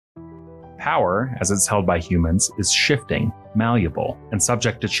Power, as it's held by humans, is shifting, malleable, and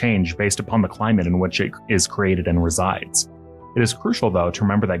subject to change based upon the climate in which it is created and resides. It is crucial, though, to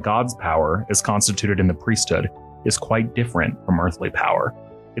remember that God's power, as constituted in the priesthood, is quite different from earthly power.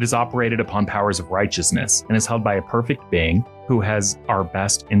 It is operated upon powers of righteousness and is held by a perfect being who has our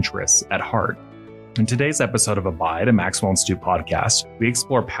best interests at heart. In today's episode of Abide, a Maxwell Institute podcast, we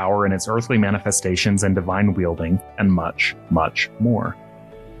explore power in its earthly manifestations and divine wielding, and much, much more.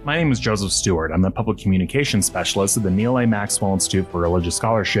 My name is Joseph Stewart. I'm the Public Communications Specialist at the Neal A. Maxwell Institute for Religious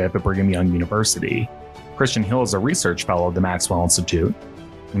Scholarship at Brigham Young University. Christian Hill is a research fellow at the Maxwell Institute.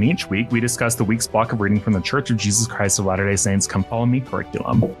 And each week, we discuss the week's block of reading from the Church of Jesus Christ of Latter-day Saints Come Follow Me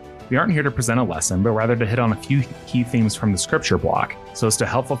curriculum. We aren't here to present a lesson, but rather to hit on a few key themes from the scripture block, so as to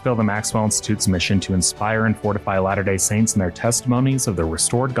help fulfill the Maxwell Institute's mission to inspire and fortify Latter-day Saints in their testimonies of the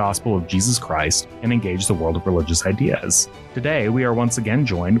restored gospel of Jesus Christ and engage the world of religious ideas. Today, we are once again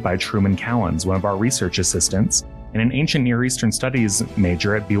joined by Truman Callens, one of our research assistants, and an ancient Near Eastern Studies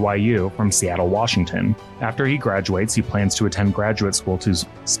major at BYU from Seattle, Washington. After he graduates, he plans to attend graduate school to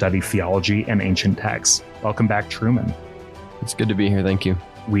study theology and ancient texts. Welcome back, Truman. It's good to be here. Thank you.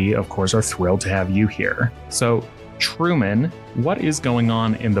 We, of course, are thrilled to have you here. So, Truman, what is going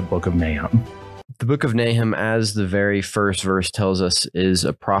on in the book of Nahum? The book of Nahum, as the very first verse tells us, is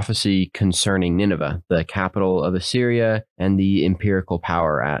a prophecy concerning Nineveh, the capital of Assyria and the imperial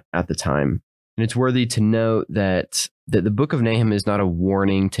power at the time. And it's worthy to note that the book of Nahum is not a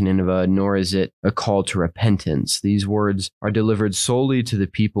warning to Nineveh, nor is it a call to repentance. These words are delivered solely to the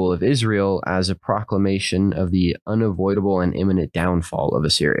people of Israel as a proclamation of the unavoidable and imminent downfall of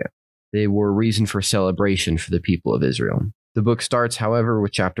Assyria. They were reason for celebration for the people of Israel. The book starts, however,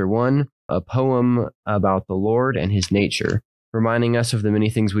 with chapter 1, a poem about the Lord and his nature, reminding us of the many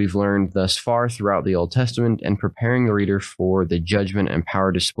things we've learned thus far throughout the Old Testament and preparing the reader for the judgment and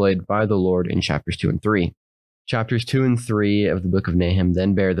power displayed by the Lord in chapters 2 and 3. Chapters 2 and 3 of the book of Nahum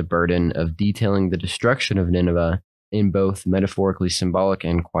then bear the burden of detailing the destruction of Nineveh in both metaphorically symbolic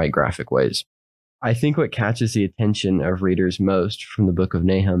and quite graphic ways. I think what catches the attention of readers most from the book of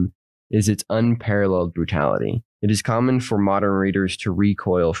Nahum is its unparalleled brutality. It is common for modern readers to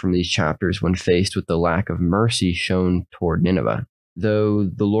recoil from these chapters when faced with the lack of mercy shown toward Nineveh. Though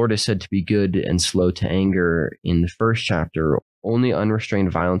the Lord is said to be good and slow to anger in the first chapter, only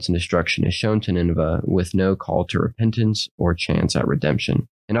unrestrained violence and destruction is shown to Nineveh with no call to repentance or chance at redemption.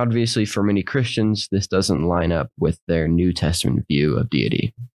 And obviously for many Christians, this doesn't line up with their New Testament view of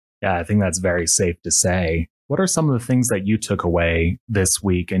deity. Yeah, I think that's very safe to say. What are some of the things that you took away this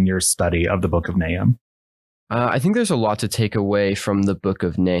week in your study of the book of Nahum? I think there's a lot to take away from the book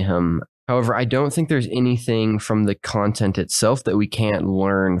of Nahum. However, I don't think there's anything from the content itself that we can't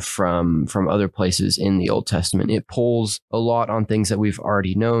learn from other places in the Old Testament. It pulls a lot on things that we've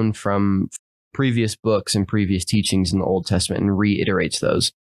already known from previous books and previous teachings in the Old Testament and reiterates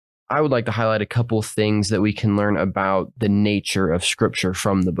those. I would like to highlight a couple things that we can learn about the nature of Scripture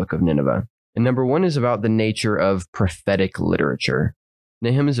from the book of Nineveh. And number one is about the nature of prophetic literature.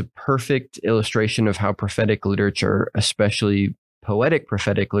 Nahum is a perfect illustration of how prophetic literature, especially poetic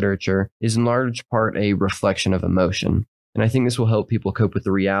prophetic literature, is in large part a reflection of emotion. And I think this will help people cope with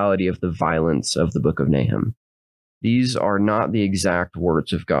the reality of the violence of the book of Nahum. These are not the exact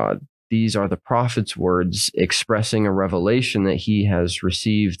words of God. These are the prophet's words expressing a revelation that he has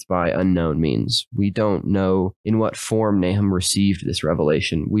received by unknown means. We don't know in what form Nahum received this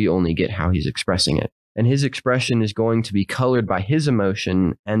revelation. We only get how he's expressing it. And his expression is going to be colored by his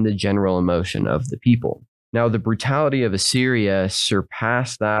emotion and the general emotion of the people. Now, the brutality of Assyria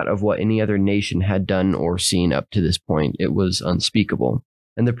surpassed that of what any other nation had done or seen up to this point. It was unspeakable.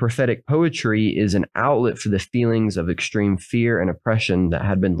 And the prophetic poetry is an outlet for the feelings of extreme fear and oppression that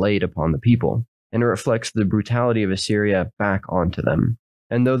had been laid upon the people. And it reflects the brutality of Assyria back onto them.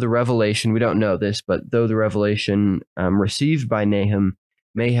 And though the revelation, we don't know this, but though the revelation received by Nahum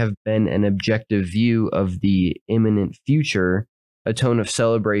may have been an objective view of the imminent future, a tone of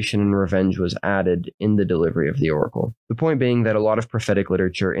celebration and revenge was added in the delivery of the oracle. The point being that a lot of prophetic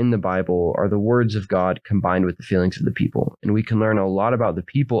literature in the Bible are the words of God combined with the feelings of the people. And we can learn a lot about the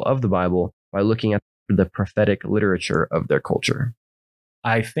people of the Bible by looking at the prophetic literature of their culture.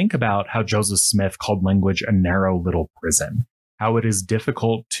 I think about how Joseph Smith called language a narrow little prison, how it is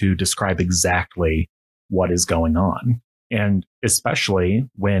difficult to describe exactly what is going on. And especially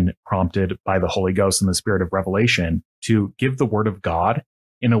when prompted by the Holy Ghost and the Spirit of revelation to give the word of God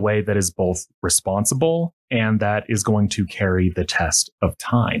in a way that is both responsible and that is going to carry the test of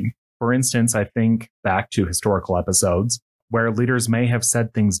time. For instance, I think back to historical episodes where leaders may have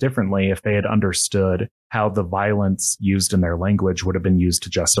said things differently if they had understood how the violence used in their language would have been used to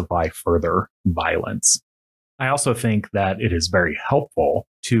justify further violence. I also think that it is very helpful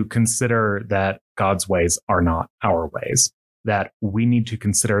to consider that God's ways are not our ways, that we need to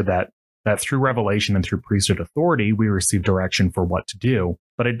consider that through revelation and through priesthood authority, we receive direction for what to do,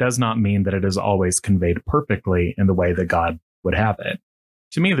 but it does not mean that it is always conveyed perfectly in the way that God would have it.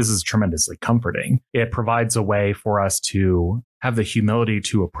 To me, this is tremendously comforting. It provides a way for us to have the humility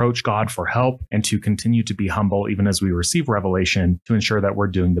to approach God for help and to continue to be humble even as we receive revelation to ensure that we're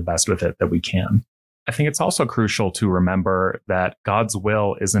doing the best with it that we can. I think it's also crucial to remember that God's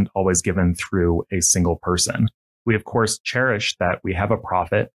will isn't always given through a single person. We, of course, cherish that we have a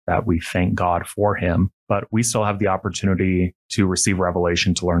prophet, that we thank God for him, but we still have the opportunity to receive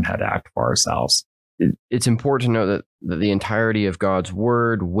revelation to learn how to act for ourselves. It's important to note that the entirety of God's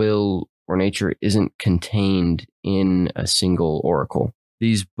word, will, or nature isn't contained in a single oracle.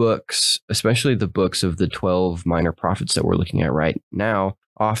 These books, especially the books of the 12 minor prophets that we're looking at right now,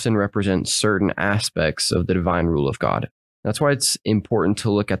 often represent certain aspects of the divine rule of God. That's why it's important to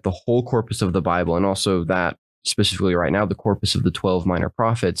look at the whole corpus of the Bible, and also that, specifically right now, the corpus of the 12 minor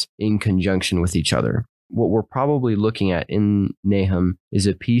prophets in conjunction with each other. What we're probably looking at in Nahum is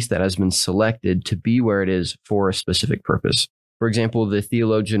a piece that has been selected to be where it is for a specific purpose. For example, the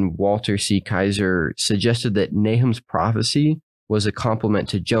theologian Walter C. Kaiser suggested that Nahum's prophecy was a compliment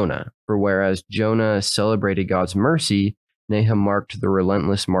to Jonah, for whereas Jonah celebrated God's mercy, Nahum marked the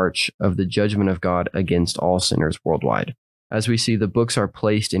relentless march of the judgment of God against all sinners worldwide. As we see, the books are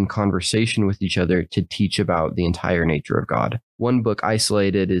placed in conversation with each other to teach about the entire nature of God. One book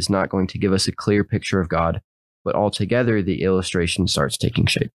isolated is not going to give us a clear picture of God, but altogether the illustration starts taking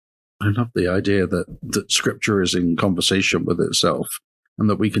shape. I love the idea that Scripture is in conversation with itself, and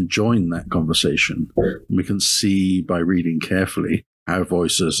that we can join that conversation. We can see by reading carefully how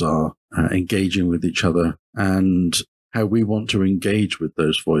voices are engaging with each other and how we want to engage with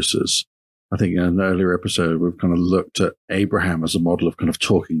those voices. I think in an earlier episode, we've kind of looked at Abraham as a model of kind of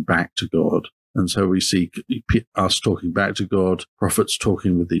talking back to God. And so we see us talking back to God, prophets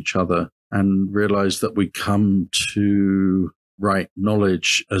talking with each other, and realize that we come to right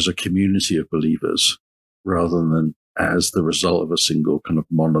knowledge as a community of believers rather than as the result of a single kind of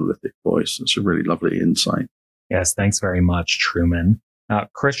monolithic voice. It's a really lovely insight. Yes, thanks very much, Truman.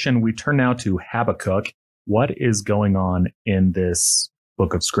 Christian, we turn now to Habakkuk. What is going on in this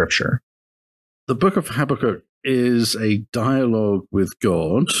book of Scripture? The book of Habakkuk is a dialogue with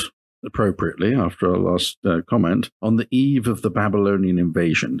God, appropriately, after our last comment, on the eve of the Babylonian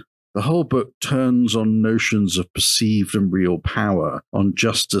invasion. The whole book turns on notions of perceived and real power, on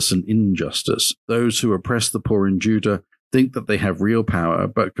justice and injustice. Those who oppress the poor in Judah think that they have real power,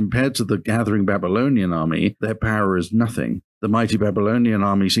 but compared to the gathering Babylonian army, their power is nothing. The mighty Babylonian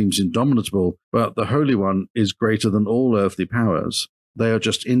army seems indomitable, but the Holy One is greater than all earthly powers. They are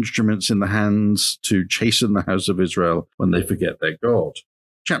just instruments in the hands to chasten the house of Israel when they forget their God.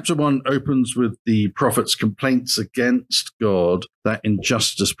 Chapter 1 opens with the prophet's complaints against God that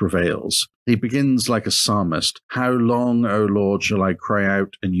injustice prevails. He begins like a psalmist, "How long, O Lord, shall I cry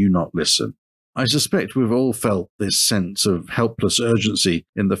out and you not listen?" I suspect we've all felt this sense of helpless urgency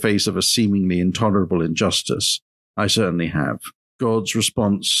in the face of a seemingly intolerable injustice. I certainly have. God's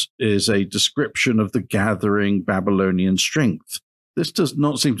response is a description of the gathering Babylonian strength. This does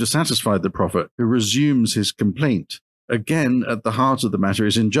not seem to satisfy the prophet, who resumes his complaint. Again, at the heart of the matter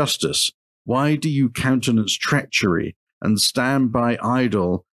is injustice. Why do you countenance treachery and stand by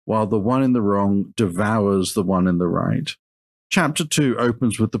idle while the one in the wrong devours the one in the right? Chapter 2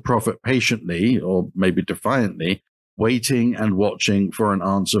 opens with the prophet patiently, or maybe defiantly, waiting and watching for an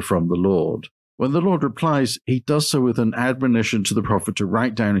answer from the Lord. When the Lord replies, he does so with an admonition to the prophet to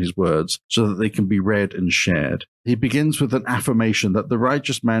write down his words so that they can be read and shared. He begins with an affirmation that the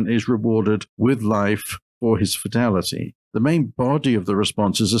righteous man is rewarded with life for his fidelity. The main body of the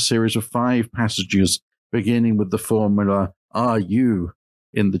response is a series of 5 passages beginning with the formula, "Are you?"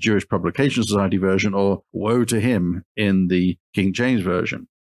 in the Jewish Publication Society version, or "Woe to him" in the King James Version,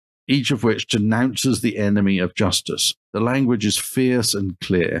 each of which denounces the enemy of justice. The language is fierce and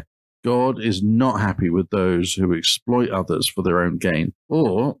clear. God is not happy with those who exploit others for their own gain,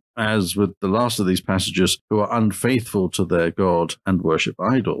 or, as with the last of these passages, who are unfaithful to their God and worship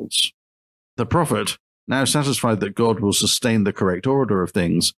idols. The prophet, now satisfied that God will sustain the correct order of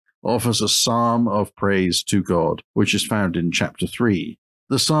things, offers a psalm of praise to God, which is found in chapter 3.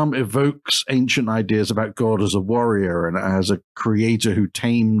 The psalm evokes ancient ideas about God as a warrior and as a creator who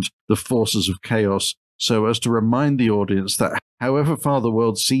tamed the forces of chaos, so as to remind the audience that however far the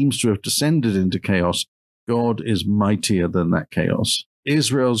world seems to have descended into chaos, God is mightier than that chaos.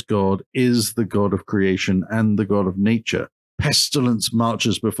 Israel's God is the God of creation and the God of nature. Pestilence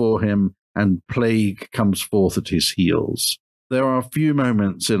marches before him, and plague comes forth at his heels. There are few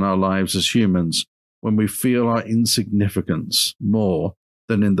moments in our lives as humans when we feel our insignificance more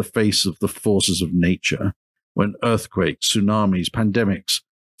than in the face of the forces of nature, when earthquakes, tsunamis, pandemics,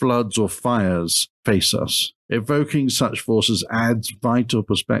 floods, or fires face us. Evoking such forces adds vital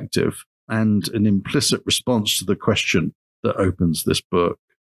perspective and an implicit response to the question that opens this book.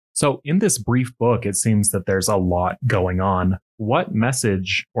 So in this brief book, it seems that there's a lot going on. What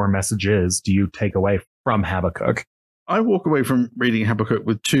message or messages do you take away from Habakkuk? I walk away from reading Habakkuk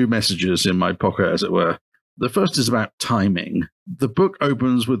with two messages in my pocket, as it were. The first is about timing. The book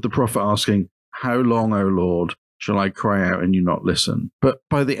opens with the prophet asking, "How long, O Lord, shall I cry out and you not listen?" But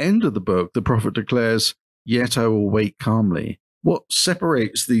by the end of the book, the prophet declares, "Yet I will wait calmly." What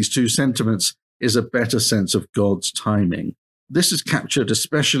separates these two sentiments is a better sense of God's timing. This is captured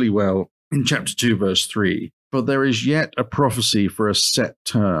especially well in chapter 2, verse 3. "For there is yet a prophecy for a set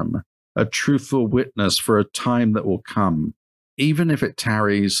term, a truthful witness for a time that will come. Even if it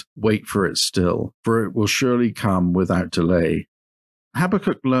tarries, wait for it still, for it will surely come without delay."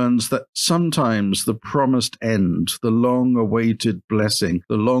 Habakkuk learns that sometimes the promised end, the long-awaited blessing,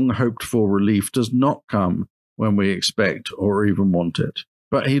 the long-hoped-for relief does not come when we expect or even want it.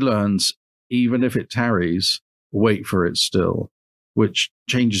 But he learns, even if it tarries, wait for it still, which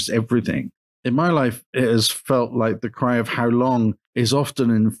changes everything. In my life, it has felt like the cry of "how long" is often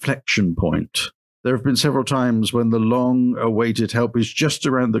an inflection point. There have been several times when the long-awaited help is just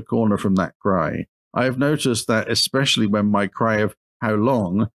around the corner from that cry. I have noticed that especially when my cry of "how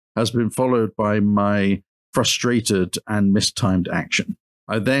long" has been followed by my frustrated and mistimed action.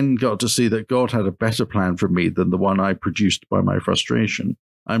 I then got to see that God had a better plan for me than the one I produced by my frustration.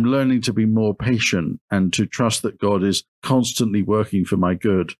 I'm learning to be more patient and to trust that God is constantly working for my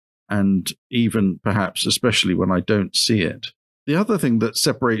good, and even perhaps especially when I don't see it. The other thing that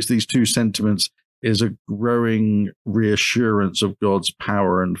separates these two sentiments is a growing reassurance of God's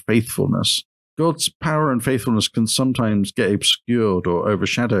power and faithfulness. God's power and faithfulness can sometimes get obscured or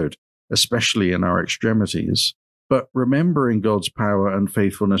overshadowed, especially in our extremities. But remembering God's power and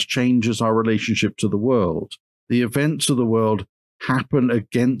faithfulness changes our relationship to the world. The events of the world happen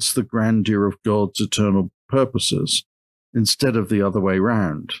against the grandeur of God's eternal purposes, instead of the other way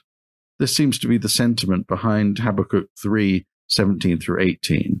round. This seems to be the sentiment behind Habakkuk 3:17 through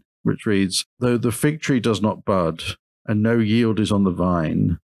 18, which reads, "Though the fig tree does not bud, and no yield is on the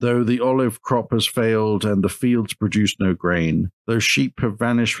vine, though the olive crop has failed, and the fields produce no grain, though sheep have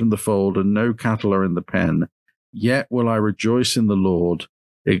vanished from the fold, and no cattle are in the pen, yet will I rejoice in the Lord,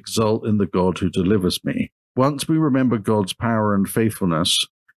 exult in the God who delivers me." Once we remember God's power and faithfulness,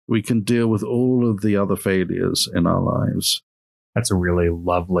 we can deal with all of the other failures in our lives. That's a really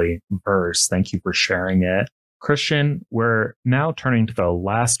lovely verse. Thank you for sharing it. Christian, we're now turning to the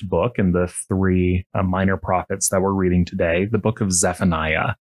last book in the three minor prophets that we're reading today, the book of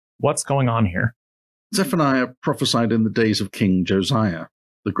Zephaniah. What's going on here? Zephaniah prophesied in the days of King Josiah,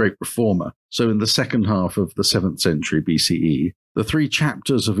 the great reformer, so in the second half of the 7th century BCE. The 3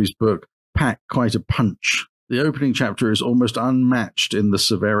 chapters of his book pack quite a punch. The opening chapter is almost unmatched in the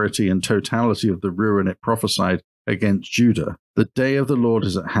severity and totality of the ruin it prophesied against Judah. "The day of the Lord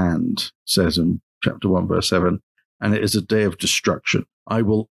is at hand," says in chapter 1, verse 7, "and it is a day of destruction. I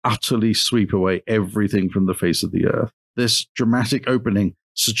will utterly sweep away everything from the face of the earth." This dramatic opening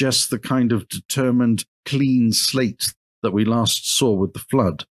suggests the kind of determined, clean slate that we last saw with the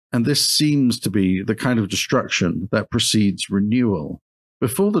flood. And this seems to be the kind of destruction that precedes renewal.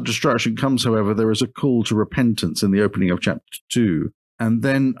 Before the destruction comes, however, there is a call to repentance in the opening of chapter 2, and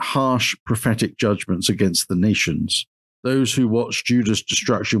then harsh prophetic judgments against the nations. Those who watch Judah's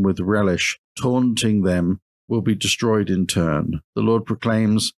destruction with relish, taunting them, will be destroyed in turn. The Lord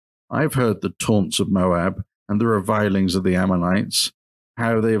proclaims, "I've heard the taunts of Moab and the revilings of the Ammonites,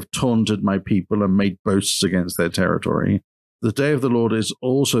 how they have taunted my people and made boasts against their territory. The day of the Lord is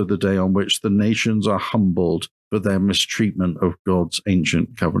also the day on which the nations are humbled for their mistreatment of God's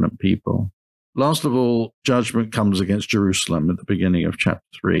ancient covenant people." Last of all, judgment comes against Jerusalem at the beginning of chapter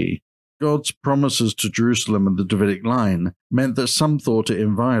 3. God's promises to Jerusalem and the Davidic line meant that some thought it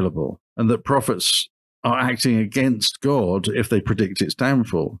inviolable, and that prophets are acting against God if they predict its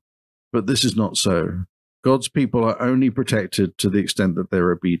downfall. But this is not so. God's people are only protected to the extent that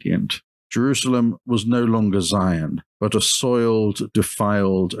they're obedient. Jerusalem was no longer Zion, but a soiled,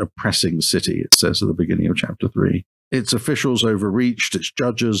 defiled, oppressing city, it says at the beginning of chapter 3. Its officials overreached, its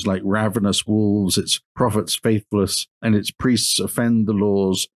judges like ravenous wolves, its prophets faithless, and its priests offend the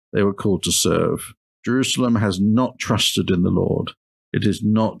laws they were called to serve. Jerusalem has not trusted in the Lord. it is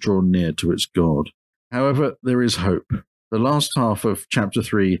not drawn near to its God. However, there is hope. The last half of chapter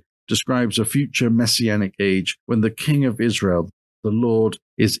 3 describes a future messianic age when the King of Israel, the Lord,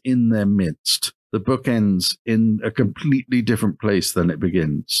 is in their midst. The book ends in a completely different place than it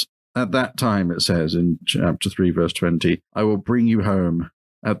begins. At that time, it says in chapter 3, verse 20, I will bring you home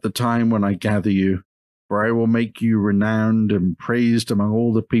at the time when I gather you, for I will make you renowned and praised among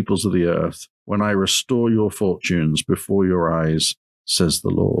all the peoples of the earth, when I restore your fortunes before your eyes, says the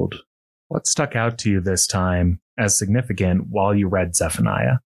Lord. What stuck out to you this time as significant while you read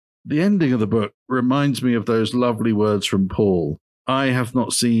Zephaniah? The ending of the book reminds me of those lovely words from Paul. I have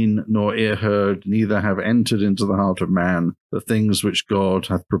not seen nor ear heard, neither have entered into the heart of man the things which God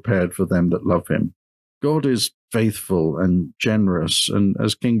hath prepared for them that love him. God is faithful and generous, and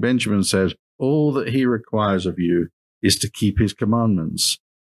as King Benjamin said, all that he requires of you is to keep his commandments.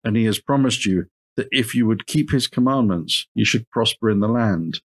 And he has promised you that if you would keep his commandments, you should prosper in the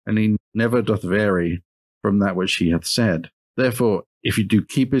land. And he never doth vary from that which he hath said. Therefore, if you do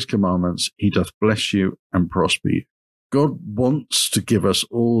keep his commandments, he doth bless you and prosper you. God wants to give us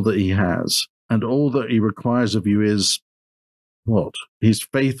all that he has, and all that he requires of you is what? He's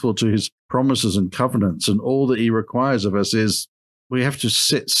faithful to his promises and covenants, and all that he requires of us is we have to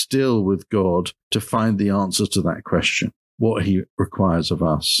sit still with God to find the answer to that question, what he requires of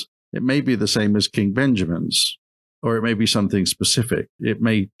us. It may be the same as King Benjamin's, or it may be something specific. It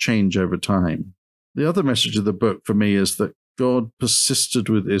may change over time. The other message of the book for me is that God persisted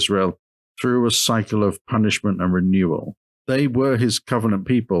with Israel through a cycle of punishment and renewal. They were his covenant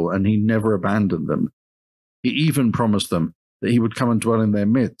people, and he never abandoned them. He even promised them that he would come and dwell in their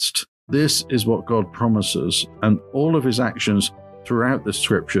midst. This is what God promises, and all of his actions throughout the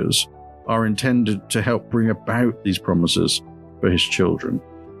scriptures are intended to help bring about these promises for his children.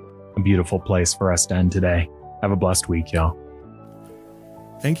 A beautiful place for us to end today. Have a blessed week, y'all.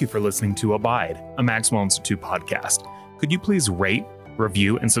 Thank you for listening to Abide, a Maxwell Institute podcast. Could you please rate,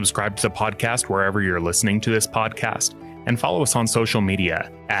 review, and subscribe to the podcast wherever you're listening to this podcast? And follow us on social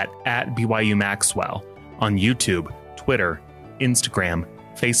media at BYU Maxwell on YouTube, Twitter, Instagram,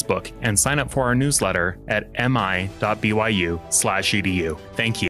 Facebook, and sign up for our newsletter at mi.byu/edu. Thank you.